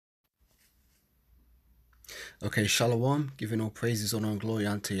Okay, Shalom, giving all praises, honor, and glory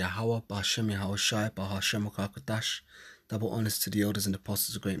unto Yahweh, Bahashem Yahweh Shai, Bahashem Kakadash. Double honors to the elders and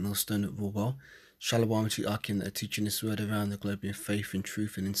apostles of Great Millstone that rule well. Shalom to Akim that are teaching this word around the globe in faith, in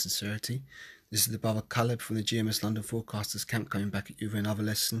truth, and in sincerity. This is the brother Caleb from the GMS London Forecasters Camp coming back at you with another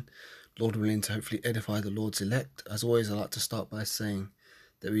lesson. Lord willing to hopefully edify the Lord's elect. As always, I like to start by saying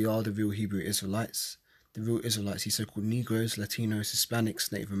that we are the real Hebrew Israelites. The real Israelites, these so-called Negroes, Latinos,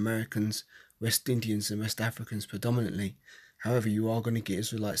 Hispanics, Native Americans, West Indians and West Africans predominantly. However, you are going to get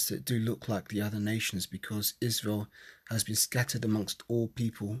Israelites that do look like the other nations because Israel has been scattered amongst all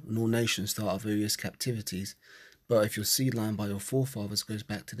people and all nations throughout various captivities. But if your seed line by your forefathers goes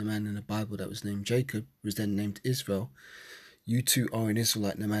back to the man in the Bible that was named Jacob, who was then named Israel, you too are an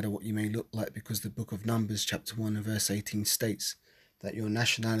Israelite no matter what you may look like, because the book of Numbers chapter 1 and verse 18 states that your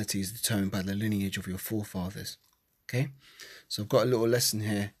nationality is determined by the lineage of your forefathers. Okay, so I've got a little lesson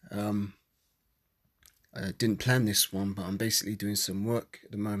here. I didn't plan this one, but I'm basically doing some work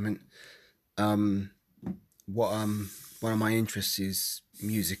at the moment. One of my interests is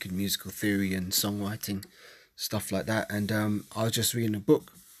music and musical theory and songwriting, stuff like that. And I was just reading a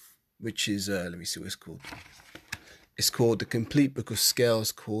book, which is let me see what it's called. It's called The Complete Book of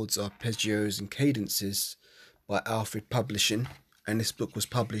Scales, Chords, Arpeggios, and Cadences by Alfred Publishing. And this book was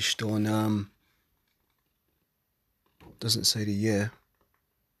published on doesn't say the year.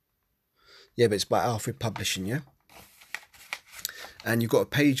 Yeah, but it's by Alfred Publishing, yeah? And you've got a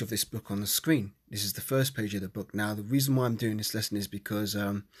page of this book on the screen. This is the first page of the book. Now, the reason why I'm doing this lesson is because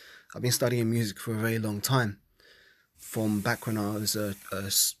I've been studying music for a very long time. From back when I was a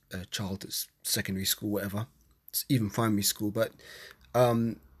child at secondary school, whatever. It's even primary school. But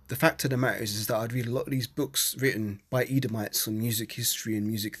the fact of the matter is that I'd read a lot of these books written by Edomites on music history and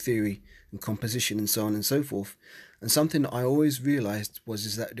music theory and composition and so on and so forth. And something that I always realized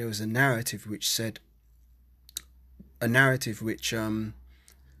is that there was a narrative which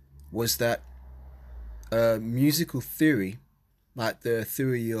was that musical theory, like the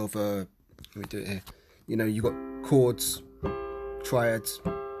theory of let me do it here. You know, you got chords, triads.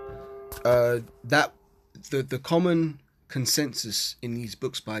 That the common consensus in these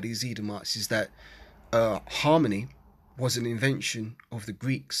books by these Edomites is that harmony was an invention of the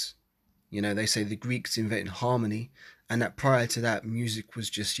Greeks. You know, they say the Greeks invented harmony, and that prior to that, music was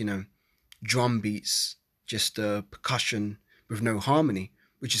just, you know, drum beats, just percussion with no harmony,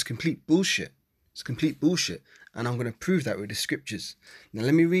 which is complete bullshit. It's complete bullshit. And I'm going to prove that with the scriptures. Now,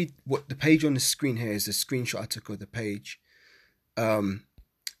 let me read what the page on the screen here is, the screenshot I took of the page, where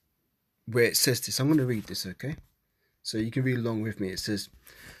it says this. I'm going to read this, okay? So you can read along with me. It says,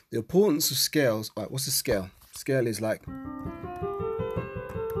 the importance of scales. All right, what's a scale? Scale is like,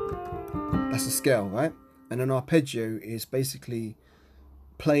 that's a scale, right? And an arpeggio is basically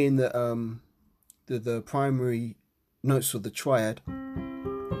playing the primary notes of the triad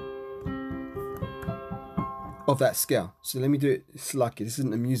of that scale. So let me do it. It's lucky. This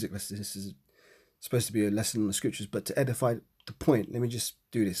isn't a music lesson. This is supposed to be a lesson on the scriptures. But to edify the point, let me just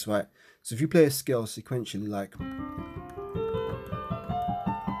do this, right? So if you play a scale sequentially, like,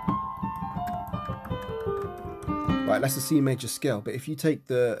 right, that's the C major scale. But if you take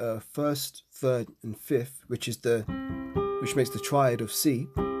the first, third, and fifth, which makes the triad of C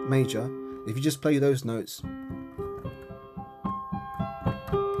major, if you just play those notes,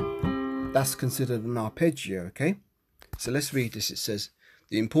 that's considered an arpeggio, okay? So let's read this. It says,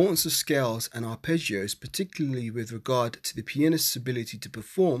 the importance of scales and arpeggios, particularly with regard to the pianist's ability to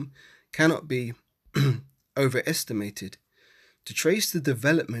perform, cannot be overestimated. To trace the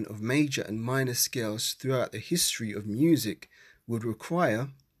development of major and minor scales throughout the history of music would require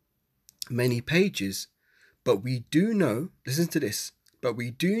many pages, but we do know, listen to this, but we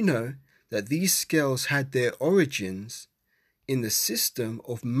do know that these scales had their origins in the system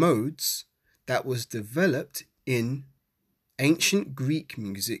of modes that was developed in ancient Greek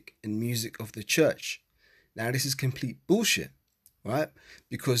music and music of the church. Now, this is complete bullshit, right?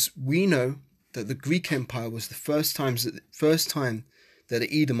 Because we know that the Greek Empire was the first time that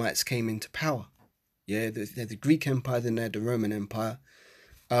the Edomites came into power. Yeah, the Greek Empire, then they had the Roman Empire.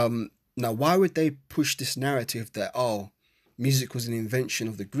 Now, why would they push this narrative that, music was an invention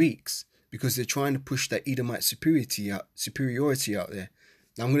of the Greeks? Because they're trying to push that Edomite superiority out there.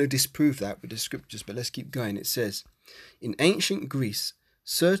 Now, I'm going to disprove that with the scriptures, but let's keep going. It says, in ancient Greece,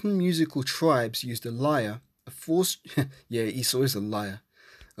 certain musical tribes used a lyre, yeah, Esau is a liar,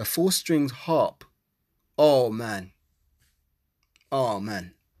 a four-stringed harp. Oh man.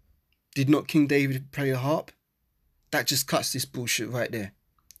 Did not King David play a harp? That just cuts this bullshit right there.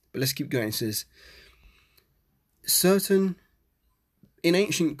 But let's keep going. It says, in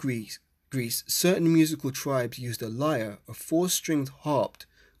ancient Greece, Greece, certain musical tribes used a lyre, a four-stringed harp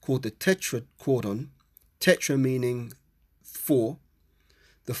called the tetrachordon, tetra meaning four.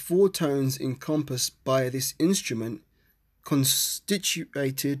 The four tones encompassed by this instrument constituted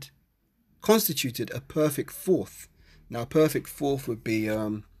a perfect fourth. Now, a perfect fourth would be,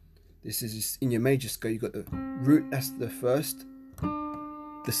 this is in your major scale, you've got the root, that's the first,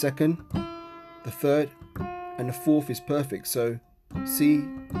 the second, the third, and the fourth is perfect. So C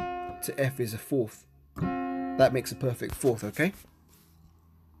to F is a fourth. That makes a perfect fourth, okay?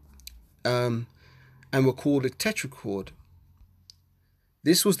 And we're called a tetrachord.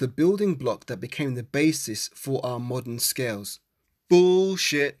 This was the building block that became the basis for our modern scales.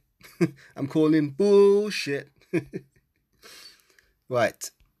 Bullshit. I'm calling bullshit. Right.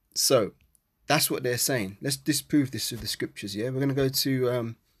 So that's what they're saying. Let's disprove this with the scriptures, yeah? We're going to go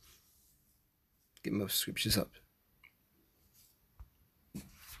to get my scriptures up.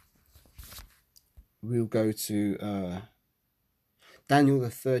 We'll go to Daniel, the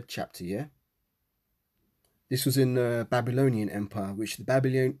 3rd chapter, yeah? This was in the Babylonian Empire, which the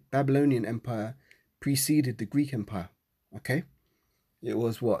Babylonian Empire preceded the Greek Empire, okay? It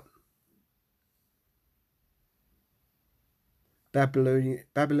was what?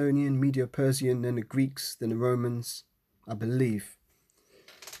 Babylonian, Medo-Persian, then the Greeks, then the Romans, I believe.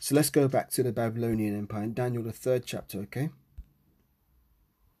 So let's go back to the Babylonian Empire in Daniel, the 3rd chapter, okay?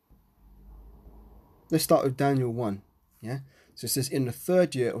 Let's start with Daniel 1, yeah? So it says, in the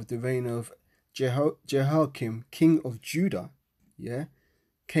 3rd year of the reign of Jehoiakim, king of Judah, yeah,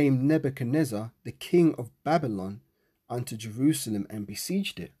 came Nebuchadnezzar, the king of Babylon, unto Jerusalem and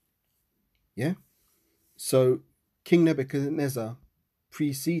besieged it. Yeah? So King Nebuchadnezzar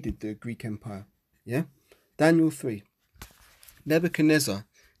preceded the Greek Empire. Yeah? Daniel 3. Nebuchadnezzar,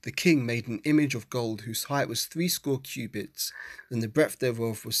 the king, made an image of gold whose height was 80 cubits, and the breadth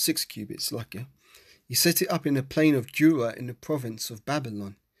thereof was 6 cubits. He set it up in the plain of Dura in the province of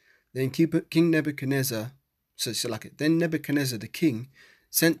Babylon. Then Nebuchadnezzar the king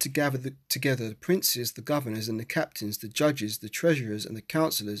sent to gather together the princes, the governors, and the captains, the judges, the treasurers, and the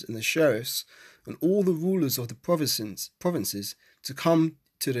councillors, and the sheriffs, and all the rulers of the provinces to come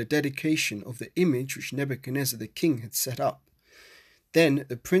to the dedication of the image which Nebuchadnezzar the king had set up. Then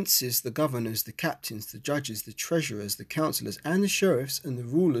the princes, the governors, the captains, the judges, the treasurers, the councillors, and the sheriffs, and the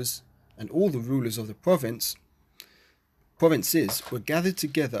rulers, and all the rulers of the provinces were gathered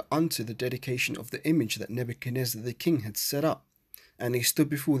together unto the dedication of the image that Nebuchadnezzar the king had set up. And they stood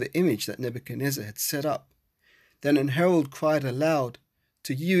before the image that Nebuchadnezzar had set up. Then an herald cried aloud,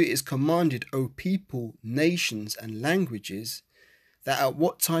 to you it is commanded, O people, nations, and languages, that at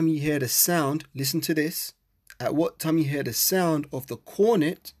what time ye hear the sound, listen to this, at what time ye hear the sound of the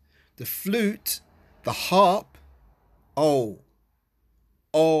cornet, the flute, the harp,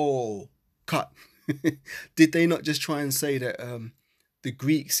 cut. Did they not just try and say that the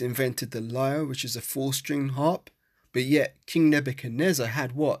Greeks invented the lyre, which is a 4-string harp? But yet King Nebuchadnezzar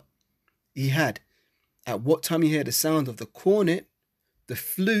had what? He had, at what time you hear the sound of the cornet, the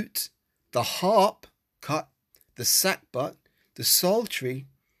flute, the harp, cut, the sackbut, the psaltery,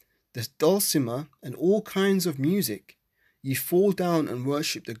 the dulcimer, and all kinds of music, ye fall down and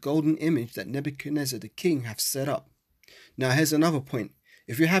worship the golden image that Nebuchadnezzar the king hath set up. Now here's another point.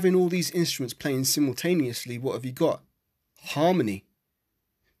 If you're having all these instruments playing simultaneously, what have you got? Harmony.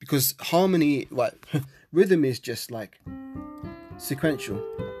 Because harmony, right, rhythm is just like sequential.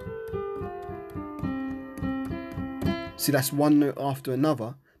 See, that's one note after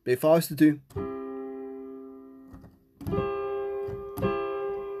another. But if I was to do,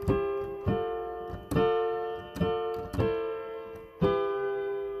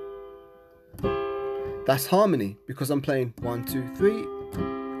 that's harmony, because I'm playing 1, 2, 3,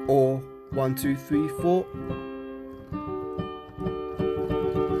 or 1, 2, 3, 4.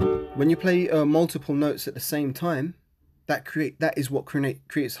 When you play multiple notes at the same time, that is what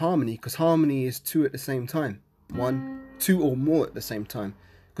creates harmony, because harmony is 2 at the same time. 1, 2 or more at the same time,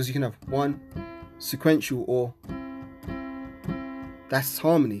 because you can have 1 sequential, or that's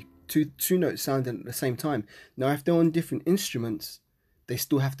harmony. Two notes sounding at the same time. Now, if they're on different instruments, they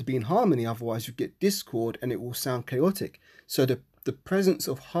still have to be in harmony, otherwise you get discord and it will sound chaotic. So the presence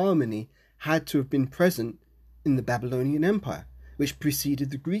of harmony had to have been present in the Babylonian Empire, which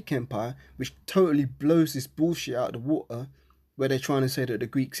preceded the Greek Empire, which totally blows this bullshit out of the water, where they're trying to say that the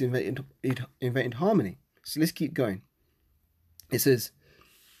Greeks invented harmony. So let's keep going. It says,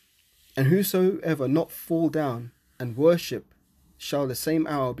 and whosoever not fall down and worship shall the same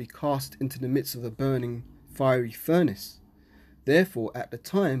hour be cast into the midst of a burning fiery furnace. Therefore, at the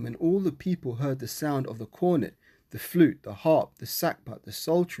time when all the people heard the sound of the cornet, the flute, the harp, the sackbut, the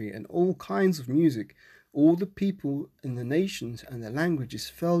psaltery, and all kinds of music, all the people in the nations and the languages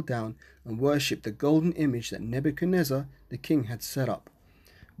fell down and worshipped the golden image that Nebuchadnezzar the king had set up.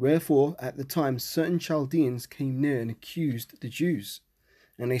 Wherefore at the time certain Chaldeans came near and accused the Jews.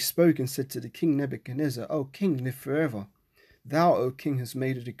 And they spoke and said to the king Nebuchadnezzar, O king, live forever. Thou, O king, hast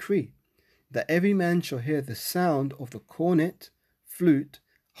made a decree, that every man shall hear the sound of the cornet, flute,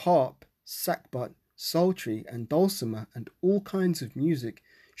 harp, sackbut, psaltery, and dulcimer, and all kinds of music,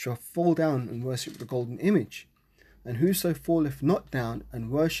 shall fall down and worship the golden image. And whoso falleth not down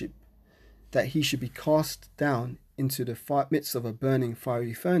and worship, that he should be cast down into the midst of a burning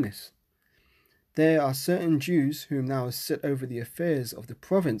fiery furnace. There are certain Jews whom thou hast set over the affairs of the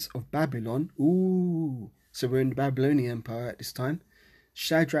province of Babylon. Ooh, so we're in the Babylonian Empire at this time.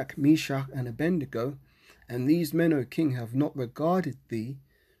 Shadrach, Meshach, and Abednego. And these men, O king, have not regarded thee.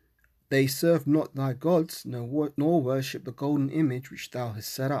 They serve not thy gods, nor worship the golden image which thou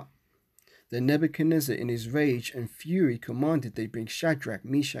hast set up. Then Nebuchadnezzar in his rage and fury commanded they bring Shadrach,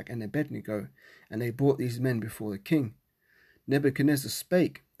 Meshach, and Abednego, and they brought these men before the king. Nebuchadnezzar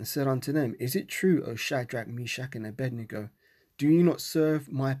spake and said unto them, Is it true, O Shadrach, Meshach, and Abednego? Do you not serve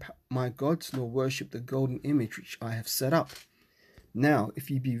my gods, nor worship the golden image which I have set up? Now, if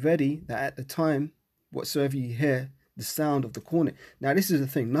ye be ready, that at the time whatsoever ye hear the sound of the cornet. Now, this is the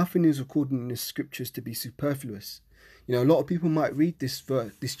thing. Nothing is recorded in the scriptures to be superfluous. You know, a lot of people might read this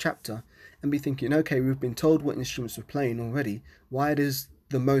chapter and be thinking, okay, we've been told what instruments we're playing already. Why does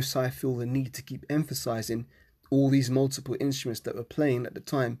the Most High feel the need to keep emphasizing all these multiple instruments that were playing at the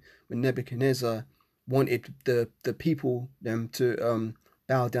time when Nebuchadnezzar wanted the people them to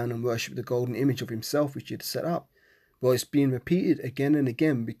bow down and worship the golden image of himself which he had set up? Well, it's being repeated again and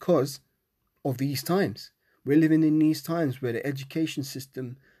again because of these times. We're living in these times where the education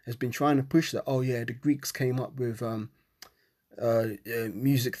system has been trying to push that, oh yeah, the Greeks came up with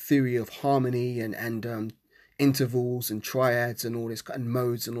music theory of harmony and intervals and triads and all this kind of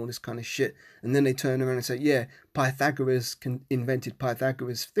modes and all this kind of shit. And then they turn around and say, yeah, Pythagoras invented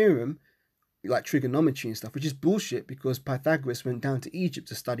Pythagoras' theorem, like trigonometry and stuff, which is bullshit because Pythagoras went down to Egypt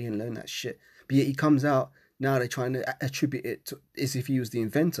to study and learn that shit. But yet he comes out, now they're trying to attribute it to as if he was the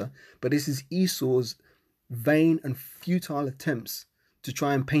inventor. But this is Esau's vain and futile attempts to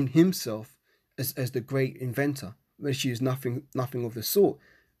try and paint himself as the great inventor, which is nothing of the sort.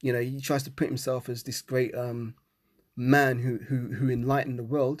 You know, he tries to put himself as this great man who enlightened the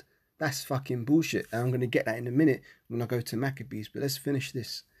world. That's fucking bullshit. And I'm going to get that in a minute when I go to Maccabees. But let's finish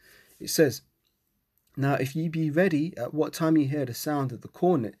this. It says, Now if ye be ready, at what time ye hear the sound of the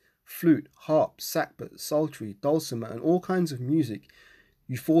cornet, flute, harp, sackbut, psaltery, dulcimer, and all kinds of music,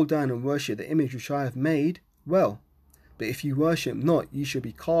 you fall down and worship the image which I have made, well. But if you worship not, ye shall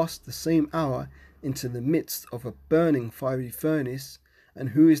be cast the same hour into the midst of a burning fiery furnace. And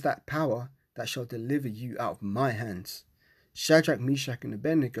who is that power that shall deliver you out of my hands? Shadrach, Meshach, and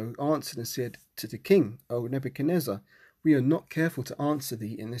Abednego answered and said to the king, O Nebuchadnezzar, we are not careful to answer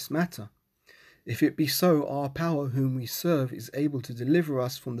thee in this matter. If it be so, our power whom we serve is able to deliver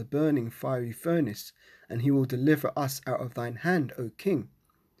us from the burning fiery furnace, and he will deliver us out of thine hand, O king.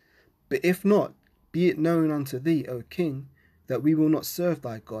 But if not, be it known unto thee, O king, that we will not serve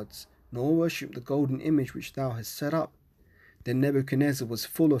thy gods, nor worship the golden image which thou hast set up. Then Nebuchadnezzar was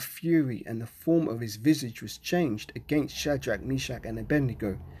full of fury, and the form of his visage was changed against Shadrach, Meshach, and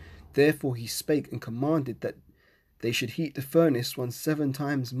Abednego. Therefore he spake and commanded that they should heat the furnace 7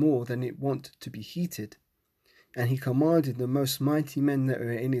 times more than it wont to be heated. And he commanded the most mighty men that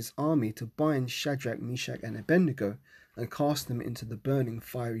were in his army to bind Shadrach, Meshach, and Abednego, and cast them into the burning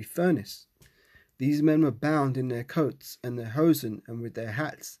fiery furnace. These men were bound in their coats and their hosen, and with their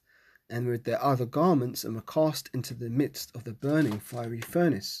hats, and with their other garments, and were cast into the midst of the burning fiery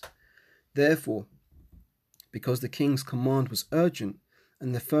furnace. Therefore, because the king's command was urgent,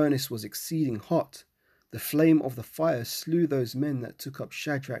 and the furnace was exceeding hot, the flame of the fire slew those men that took up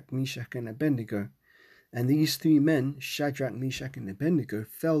Shadrach, Meshach, and Abednego. And these 3 men, Shadrach, Meshach, and Abednego,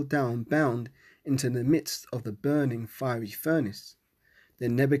 fell down bound into the midst of the burning fiery furnace.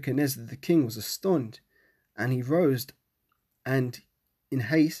 Then Nebuchadnezzar the king was astonished, and he rose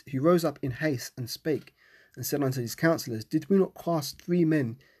up in haste and spake, and said unto his counselors, Did we not cast 3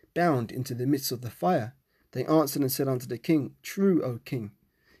 men bound into the midst of the fire? They answered and said unto the king, True, O king.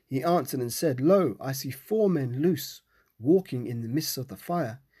 He answered and said, Lo, I see 4 men loose, walking in the midst of the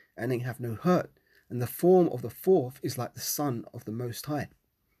fire, and they have no hurt, and the form of the 4th is like the Son of the Most High.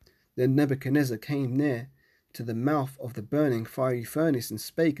 Then Nebuchadnezzar came near to the mouth of the burning fiery furnace, and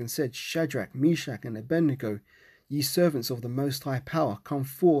spake and said, Shadrach, Meshach, and Abednego, ye servants of the Most High Power, come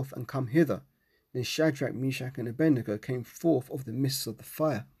forth and come hither. Then Shadrach, Meshach, and Abednego came forth of the midst of the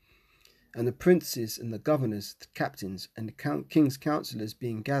fire. And the princes and the governors, the captains, and the king's counselors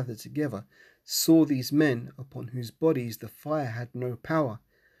being gathered together, saw these men, upon whose bodies the fire had no power,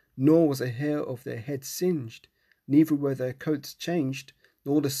 nor was a hair of their head singed, neither were their coats changed,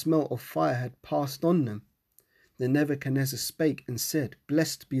 nor the smell of fire had passed on them. Then Nebuchadnezzar spake and said,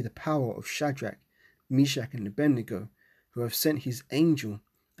 Blessed be the power of Shadrach, Meshach, and Abednego, who have sent his angel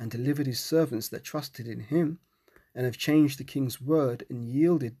and delivered his servants that trusted in him, and have changed the king's word and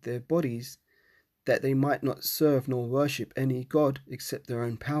yielded their bodies, that they might not serve nor worship any god except their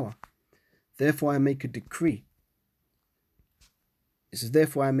own power. Therefore I make a decree. It says,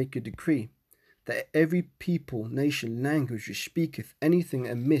 Therefore I make a decree, that every people, nation, language which speaketh anything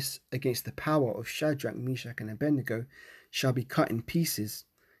amiss against the power of Shadrach, Meshach, and Abednego shall be cut in pieces,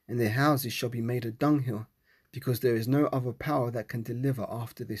 and their houses shall be made a dunghill, because there is no other power that can deliver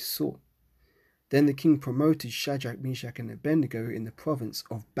after this sort. Then the king promoted Shadrach, Meshach, and Abednego in the province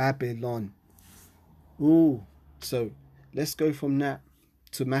of Babylon. Ooh, so let's go from that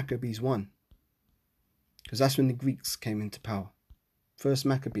to Maccabees 1, because that's when the Greeks came into power. First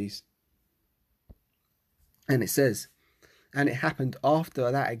Maccabees. And it says, and it happened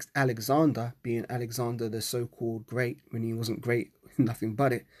after that Alexander, being Alexander the so-called great, when he wasn't great, nothing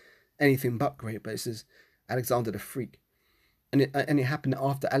but it, anything but great, but it says Alexander the freak. And it happened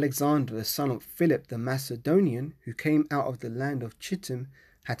after Alexander, the son of Philip the Macedonian, who came out of the land of Chittim,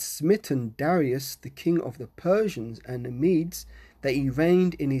 had smitten Darius, the king of the Persians and the Medes, that he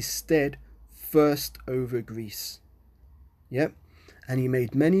reigned in his stead first over Greece. Yep. And he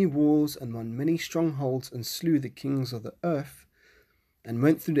made many wars and won many strongholds and slew the kings of the earth, and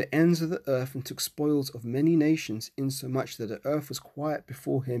went through the ends of the earth and took spoils of many nations, insomuch that the earth was quiet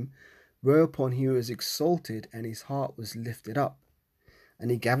before him, whereupon he was exalted and his heart was lifted up. And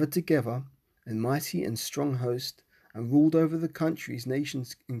he gathered together a mighty and strong host, and ruled over the countries,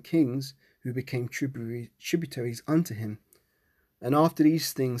 nations, and kings, who became tributaries unto him. And after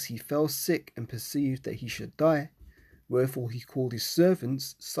these things he fell sick, and perceived that he should die. Wherefore he called his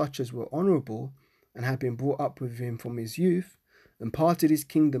servants, such as were honourable, and had been brought up with him from his youth, and parted his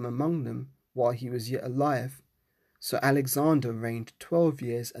kingdom among them, while he was yet alive. So Alexander reigned 12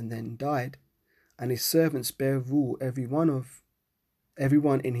 years, and then died, and his servants bare rule every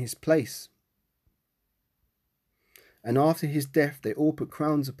one in his place. And after his death they all put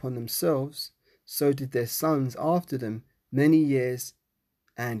crowns upon themselves, so did their sons after them many years,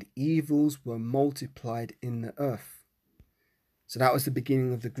 and evils were multiplied in the earth. So that was the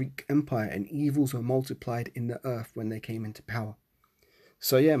beginning of the Greek Empire, and evils were multiplied in the earth when they came into power.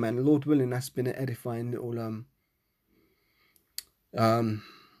 So yeah, man, Lord willing, that's been an edifying little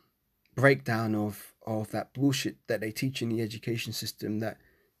breakdown of that bullshit that they teach in the education system, that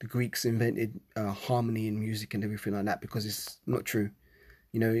the Greeks invented harmony in music and everything like that, because it's not true.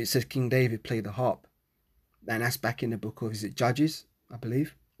 You know, it says King David played the harp, and that's back in the book of, is it Judges, I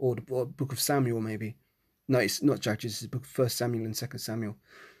believe, or the book of Samuel maybe. No, it's not Judges, it's the book of 1 Samuel and 2 Samuel.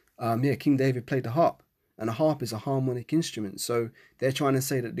 Yeah, King David played the harp, and a harp is a harmonic instrument. So they're trying to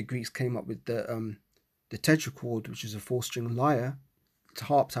say that the Greeks came up with the tetrachord, which is a 4-string lyre, it's a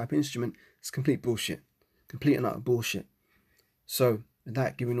harp type instrument. It's complete bullshit. Complete and utter bullshit. So, with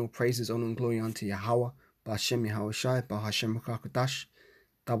that, giving all praises, honor, and glory unto Yahweh, Ba'Hashem Yahweh Shai, Ba'Hashem Rakakadash.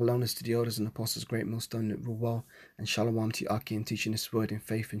 Double honors to the elders and apostles, great millstone that rule well, and shalom to Aki in teaching this word in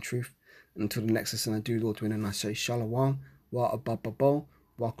faith and truth. And until the next lesson I do, Lord willing, I say shalom, wa abababo,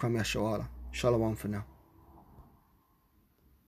 wa kram yashawala. Shalom for now.